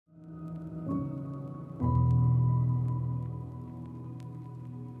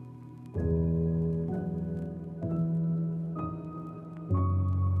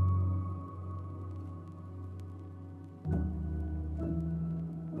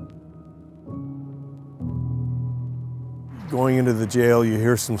Going into the jail, you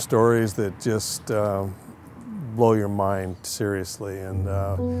hear some stories that just blow your mind seriously, and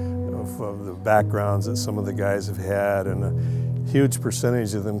of the backgrounds that some of the guys have had, and a huge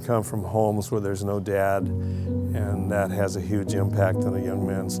percentage of them come from homes where there's no dad, and that has a huge impact on a young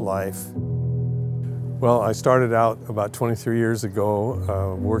man's life. Well, I started out about 23 years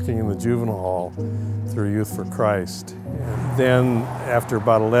ago working in the juvenile hall through Youth for Christ. And then after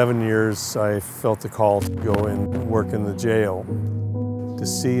about 11 years, I felt the call to go and work in the jail. To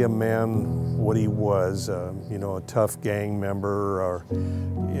see a man what he was, you know, a tough gang member, or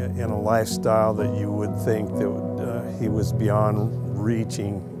in a lifestyle that you would think that he was beyond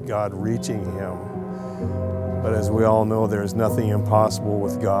God reaching him. But as we all know, there's nothing impossible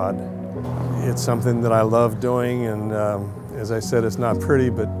with God. It's something that I love doing, and as I said, it's not pretty,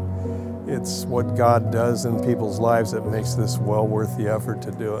 but it's what God does in people's lives that makes this well worth the effort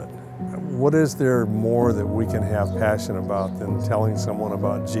to do it. What is there more that we can have passion about than telling someone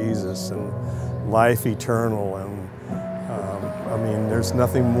about Jesus and life eternal? And I mean, there's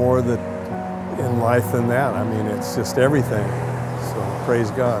nothing more that in life than that. I mean, it's just everything. So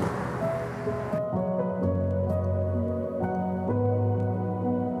praise God.